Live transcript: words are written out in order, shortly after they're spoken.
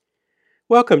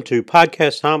Welcome to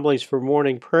Podcast Homilies for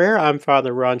Morning Prayer. I'm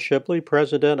Father Ron Shibley,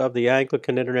 President of the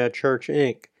Anglican Internet Church,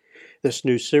 Inc. This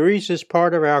new series is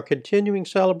part of our continuing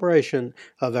celebration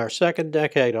of our second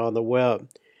decade on the web.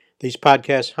 These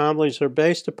podcast homilies are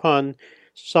based upon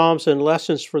Psalms and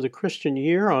Lessons for the Christian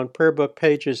Year on prayer book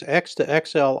pages X to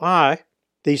XLI.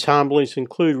 These homilies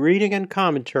include reading and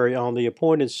commentary on the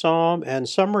appointed psalm and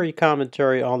summary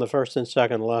commentary on the first and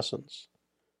second lessons.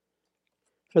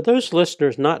 For those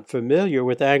listeners not familiar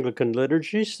with Anglican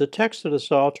liturgies, the text of the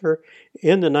Psalter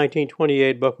in the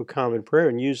 1928 Book of Common Prayer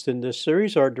and used in this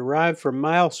series are derived from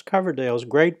Miles Coverdale's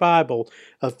Great Bible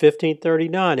of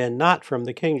 1539 and not from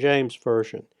the King James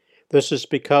Version. This is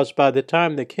because by the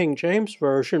time the King James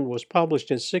Version was published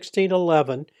in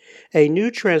 1611, a new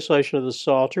translation of the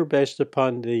Psalter based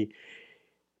upon the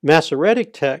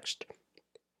Masoretic text,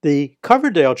 the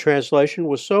Coverdale translation,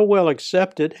 was so well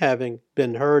accepted, having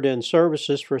been heard in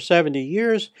services for 70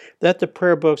 years, that the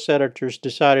prayer book's editors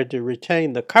decided to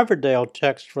retain the Coverdale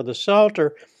text for the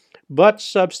Psalter, but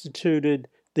substituted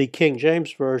the King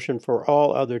James Version for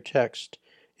all other texts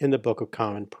in the Book of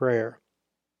Common Prayer.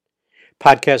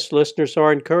 Podcast listeners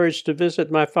are encouraged to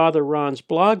visit my Father Ron's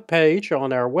blog page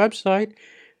on our website,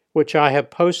 which I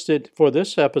have posted for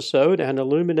this episode, an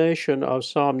illumination of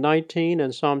Psalm 19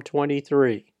 and Psalm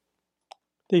 23.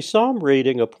 The psalm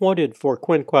reading appointed for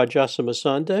Quinquagesima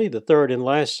Sunday, the third and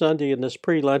last Sunday in this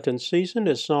pre-Lenten season,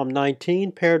 is Psalm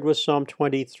 19 paired with Psalm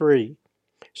 23.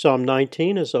 Psalm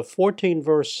 19 is a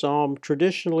 14-verse psalm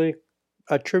traditionally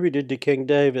attributed to King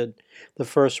David. The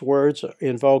first words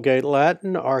in Vulgate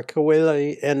Latin are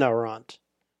Coeli Enerant.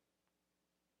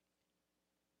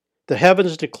 The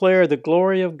heavens declare the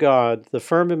glory of God, the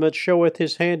firmament showeth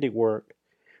his handiwork.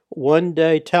 One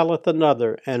day telleth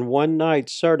another, and one night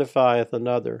certifieth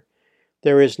another.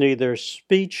 There is neither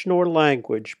speech nor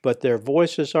language, but their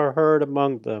voices are heard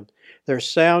among them. Their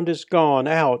sound is gone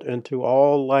out into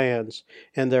all lands,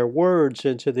 and their words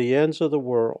into the ends of the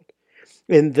world.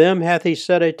 In them hath he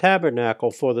set a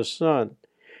tabernacle for the sun,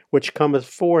 which cometh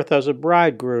forth as a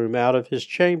bridegroom out of his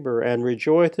chamber, and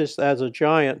rejoiceth as a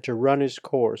giant to run his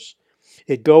course.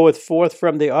 It goeth forth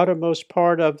from the uttermost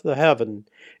part of the heaven,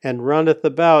 and runneth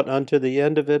about unto the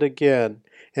end of it again,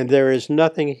 and there is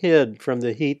nothing hid from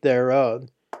the heat thereof.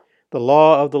 The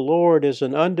law of the Lord is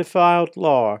an undefiled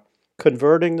law,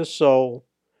 converting the soul.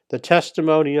 The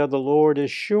testimony of the Lord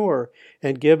is sure,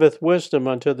 and giveth wisdom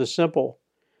unto the simple.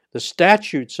 The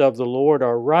statutes of the Lord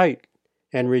are right,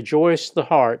 and rejoice the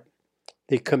heart.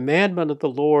 The commandment of the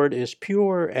Lord is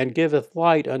pure, and giveth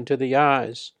light unto the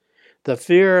eyes. The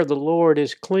fear of the Lord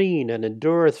is clean, and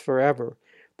endureth forever.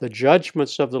 The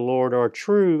judgments of the Lord are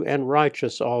true and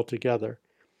righteous altogether.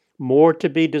 More to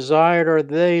be desired are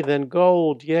they than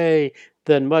gold, yea,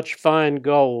 than much fine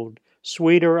gold,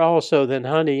 sweeter also than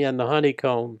honey and the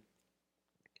honeycomb.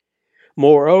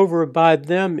 Moreover, by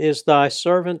them is thy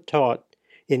servant taught.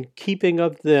 In keeping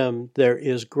of them there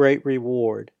is great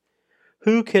reward.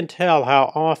 Who can tell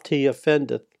how oft he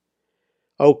offendeth?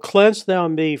 O cleanse thou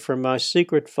me from my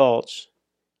secret faults.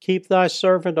 Keep thy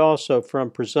servant also from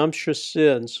presumptuous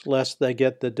sins, lest they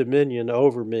get the dominion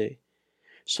over me.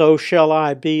 So shall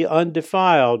I be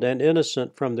undefiled and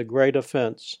innocent from the great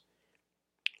offense.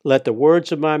 Let the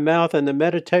words of my mouth and the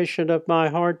meditation of my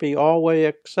heart be always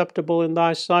acceptable in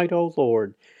thy sight, O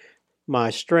Lord, my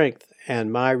strength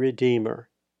and my Redeemer.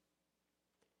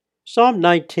 Psalm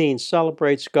 19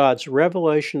 celebrates God's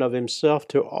revelation of himself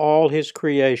to all his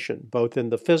creation, both in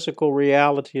the physical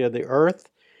reality of the earth,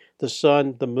 the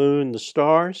sun, the moon, the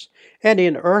stars, and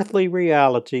in earthly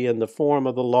reality in the form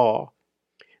of the law.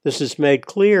 This is made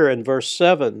clear in verse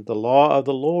 7. The law of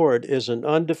the Lord is an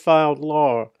undefiled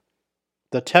law.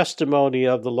 The testimony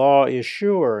of the law is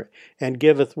sure, and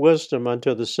giveth wisdom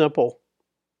unto the simple.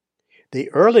 The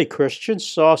early Christians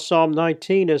saw Psalm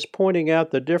 19 as pointing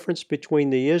out the difference between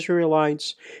the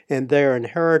Israelites and their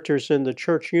inheritors in the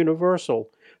Church Universal,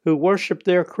 who worship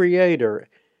their Creator,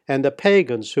 and the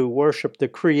pagans who worship the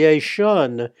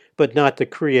creation, but not the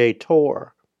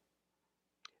Creator,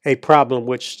 a problem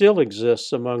which still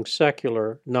exists among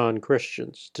secular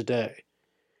non-Christians today.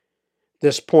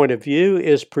 This point of view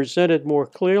is presented more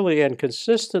clearly and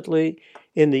consistently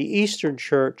in the Eastern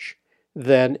Church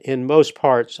than in most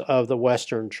parts of the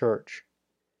Western Church.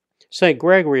 St.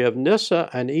 Gregory of Nyssa,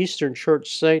 an Eastern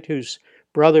Church saint whose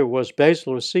brother was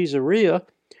Basil of Caesarea,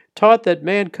 taught that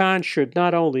mankind should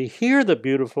not only hear the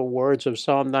beautiful words of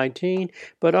Psalm 19,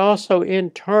 but also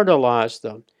internalize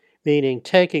them, meaning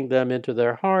taking them into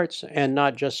their hearts and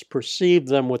not just perceive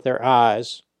them with their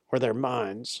eyes or their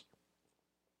minds.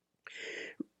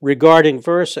 Regarding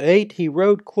verse 8, he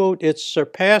wrote, quote, "It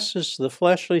surpasses the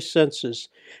fleshly senses,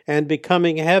 and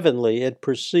becoming heavenly, it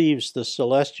perceives the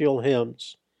celestial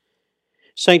hymns."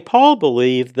 St. Paul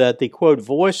believed that the, quote,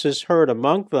 "voices heard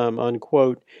among them,"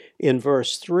 unquote, in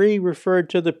verse 3 referred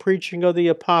to the preaching of the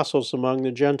apostles among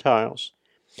the Gentiles.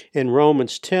 In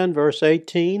Romans 10, verse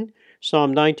 18,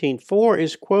 Psalm 19:4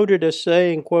 is quoted as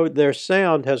saying, quote, "Their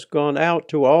sound has gone out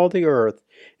to all the earth,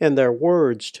 and their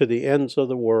words to the ends of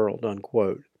the world,"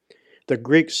 unquote. The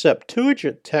Greek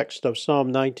Septuagint text of Psalm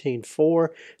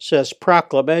 19:4 says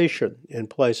proclamation in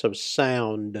place of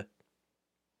sound.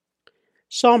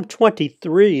 Psalm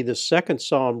 23, the second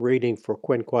psalm reading for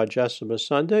Quinquagesima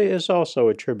Sunday, is also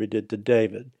attributed to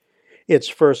David. Its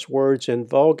first words in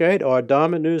Vulgate are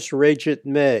Dominus regit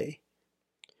me.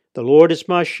 The Lord is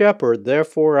my shepherd,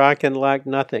 therefore I can lack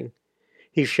nothing.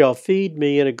 He shall feed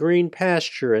me in a green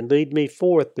pasture and lead me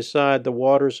forth beside the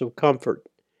waters of comfort.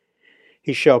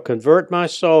 He shall convert my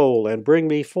soul and bring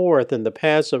me forth in the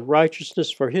paths of righteousness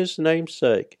for his name's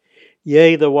sake.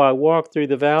 Yea, though I walk through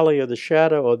the valley of the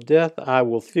shadow of death, I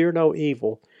will fear no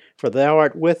evil, for thou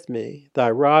art with me.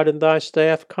 Thy rod and thy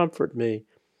staff comfort me.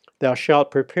 Thou shalt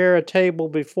prepare a table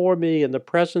before me in the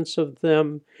presence of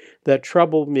them that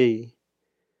trouble me.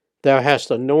 Thou hast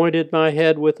anointed my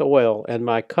head with oil, and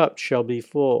my cup shall be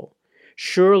full.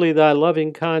 Surely thy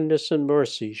loving kindness and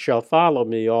mercy shall follow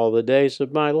me all the days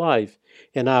of my life,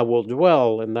 and I will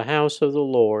dwell in the house of the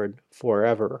Lord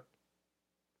forever.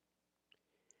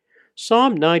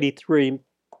 Psalm 93,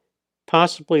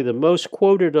 possibly the most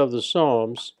quoted of the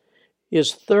Psalms,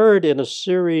 is third in a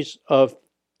series of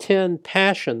 10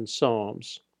 Passion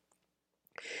Psalms.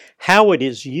 How it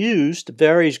is used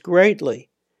varies greatly.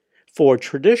 For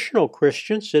traditional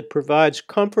Christians, it provides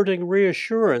comforting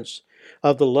reassurance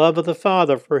of the love of the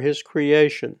Father for His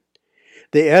creation.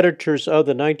 The editors of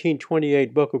the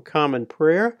 1928 Book of Common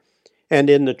Prayer, and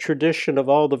in the tradition of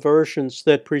all the versions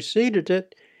that preceded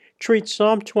it, treat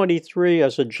Psalm 23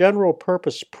 as a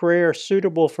general-purpose prayer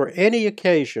suitable for any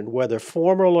occasion, whether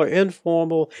formal or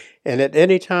informal, and at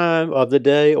any time of the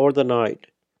day or the night.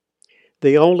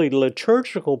 The only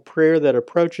liturgical prayer that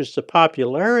approaches the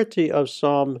popularity of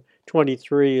Psalm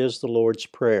 23 is the Lord's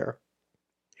Prayer.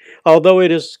 Although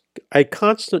it is a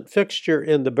constant fixture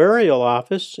in the burial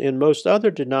office in most other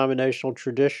denominational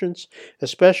traditions,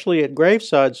 especially at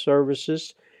graveside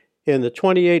services, in the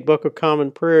 28 Book of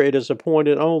Common Prayer, it is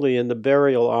appointed only in the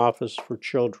burial office for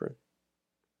children.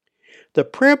 The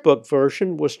prayer book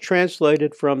version was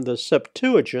translated from the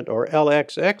Septuagint or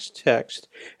LXX text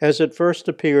as it first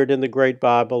appeared in the Great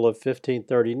Bible of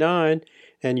 1539,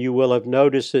 and you will have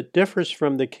noticed it differs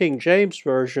from the King James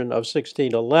Version of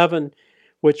 1611,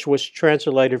 which was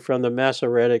translated from the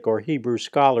Masoretic or Hebrew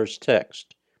Scholars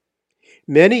text.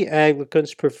 Many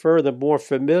Anglicans prefer the more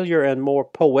familiar and more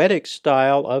poetic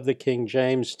style of the King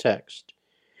James text.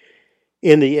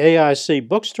 In the AIC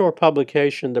bookstore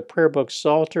publication, the prayer book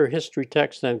Psalter, History,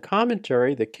 Text, and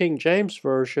Commentary, the King James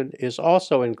Version is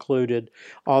also included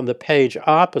on the page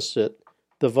opposite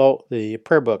the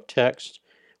prayer book text,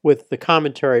 with the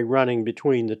commentary running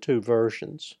between the two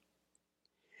versions.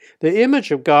 The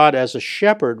image of God as a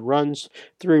shepherd runs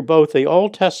through both the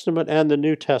Old Testament and the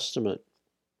New Testament.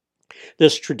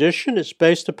 This tradition is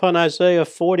based upon Isaiah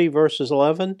 40 verses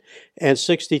 11 and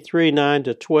 63 9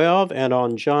 to 12 and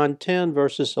on John 10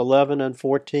 verses 11 and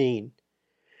 14.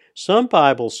 Some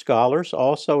Bible scholars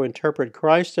also interpret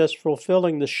Christ as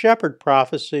fulfilling the shepherd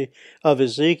prophecy of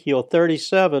Ezekiel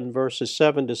 37 verses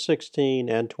 7 to 16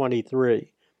 and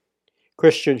 23.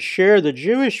 Christians share the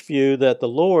Jewish view that the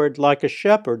Lord, like a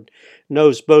shepherd,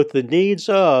 knows both the needs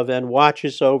of and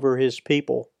watches over his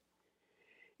people.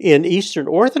 In Eastern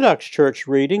Orthodox Church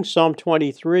reading, Psalm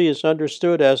 23 is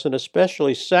understood as an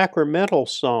especially sacramental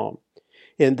psalm.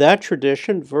 In that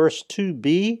tradition, verse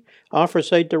 2b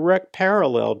offers a direct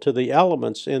parallel to the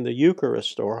elements in the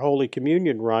Eucharist or Holy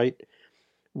Communion rite: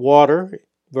 water,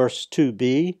 verse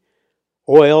 2b,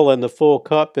 oil and the full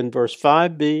cup in verse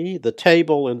 5b, the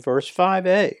table in verse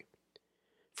 5a.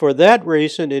 For that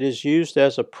reason, it is used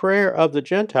as a prayer of the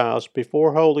Gentiles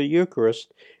before Holy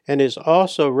Eucharist and is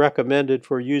also recommended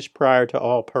for use prior to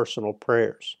all personal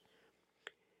prayers.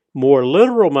 More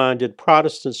literal-minded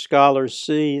Protestant scholars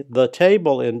see the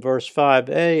table in verse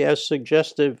 5a as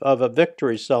suggestive of a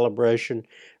victory celebration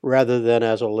rather than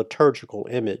as a liturgical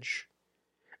image.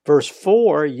 Verse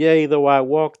 4, "Yea, though I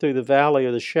walk through the valley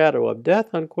of the shadow of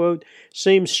death," unquote,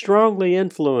 seems strongly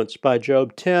influenced by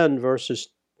Job 10 verses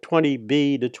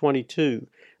 20b to 22.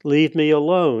 "Leave me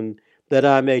alone, that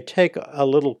I may take a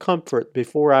little comfort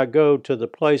before I go to the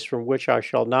place from which I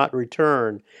shall not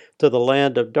return, to the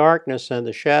land of darkness and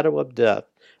the shadow of death.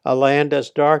 a land as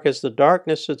dark as the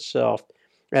darkness itself,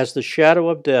 as the shadow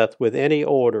of death with any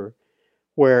order,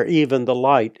 where even the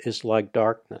light is like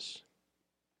darkness.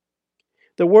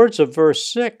 The words of verse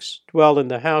 6, dwell in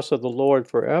the house of the Lord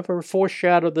forever,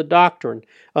 foreshadow the doctrine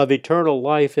of eternal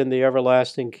life in the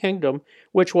everlasting kingdom,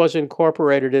 which was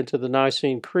incorporated into the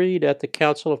Nicene Creed at the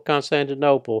Council of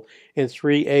Constantinople in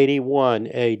 381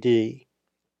 AD.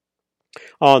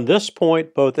 On this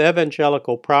point, both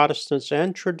evangelical Protestants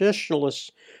and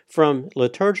traditionalists from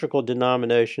liturgical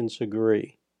denominations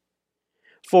agree.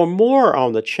 For more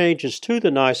on the changes to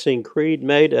the Nicene Creed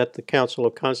made at the Council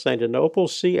of Constantinople,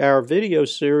 see our video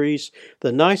series,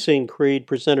 The Nicene Creed,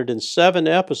 presented in 7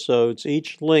 episodes,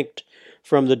 each linked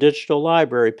from the digital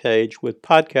library page with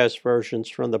podcast versions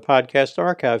from the podcast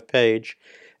archive page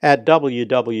at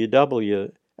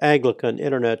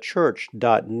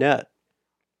www.anglicaninternetchurch.net.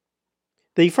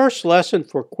 The first lesson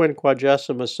for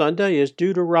Quinquagesima Sunday is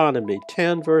Deuteronomy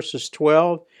 10 verses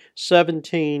 12,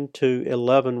 17 to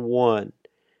 11:1.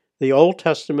 The Old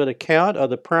Testament account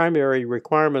of the primary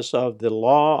requirements of the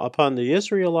law upon the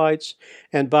Israelites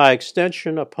and by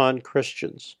extension upon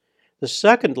Christians. The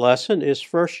second lesson is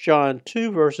 1 John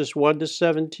 2 verses 1 to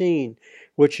 17,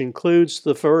 which includes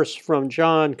the verse from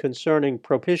John concerning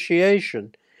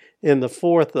propitiation in the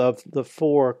fourth of the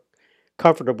 4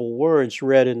 comfortable words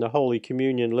read in the Holy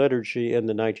Communion liturgy in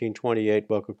the 1928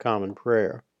 Book of Common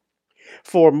Prayer.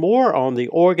 For more on the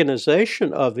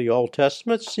organization of the Old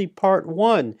Testament, see Part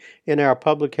 1 in our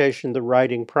publication, The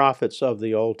Writing Prophets of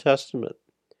the Old Testament.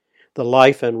 The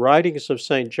life and writings of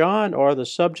St. John are the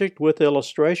subject with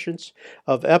illustrations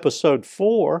of Episode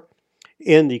 4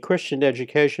 in the Christian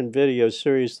Education video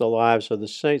series, The Lives of the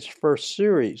Saints, first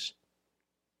series.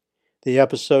 The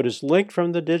episode is linked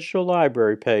from the digital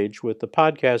library page with the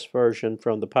podcast version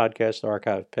from the podcast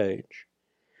archive page.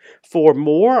 For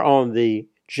more on the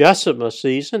Gesima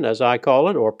season, as I call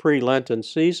it, or pre-Lenten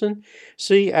season,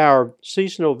 see our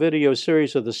seasonal video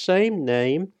series of the same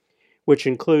name, which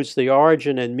includes the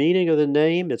origin and meaning of the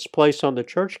name, its place on the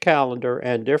church calendar,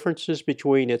 and differences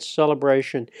between its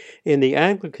celebration in the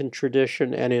Anglican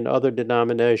tradition and in other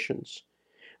denominations.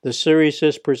 The series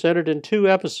is presented in 2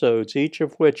 episodes, each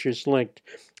of which is linked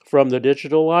from the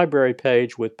digital library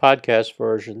page with podcast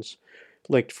versions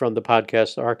linked from the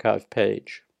podcast archive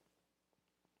page.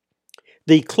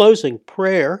 The closing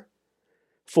prayer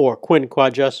for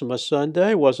Quinquagesima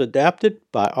Sunday was adapted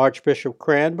by Archbishop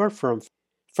Cranmer from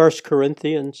 1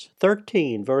 Corinthians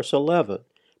 13, verse 11,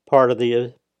 part of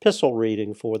the epistle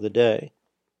reading for the day.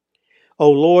 O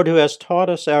Lord, who hast taught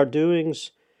us our doings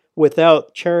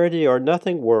without charity are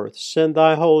nothing worth, send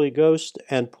thy Holy Ghost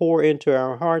and pour into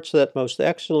our hearts that most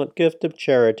excellent gift of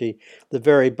charity, the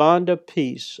very bond of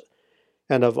peace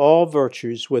and of all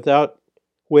virtues, without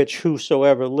which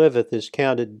whosoever liveth is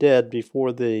counted dead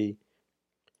before thee.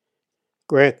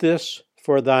 Grant this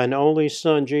for thine only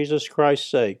Son, Jesus Christ's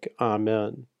sake.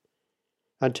 Amen.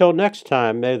 Until next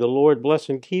time, may the Lord bless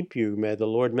and keep you. May the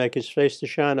Lord make his face to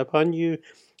shine upon you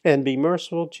and be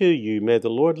merciful to you. May the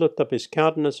Lord lift up his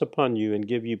countenance upon you and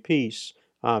give you peace.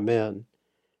 Amen.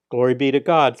 Glory be to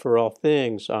God for all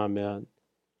things. Amen.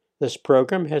 This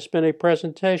program has been a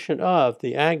presentation of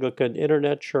the Anglican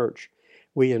Internet Church.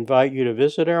 We invite you to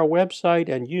visit our website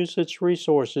and use its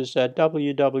resources at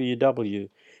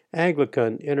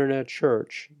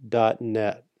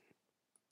www.anglicaninternetchurch.net.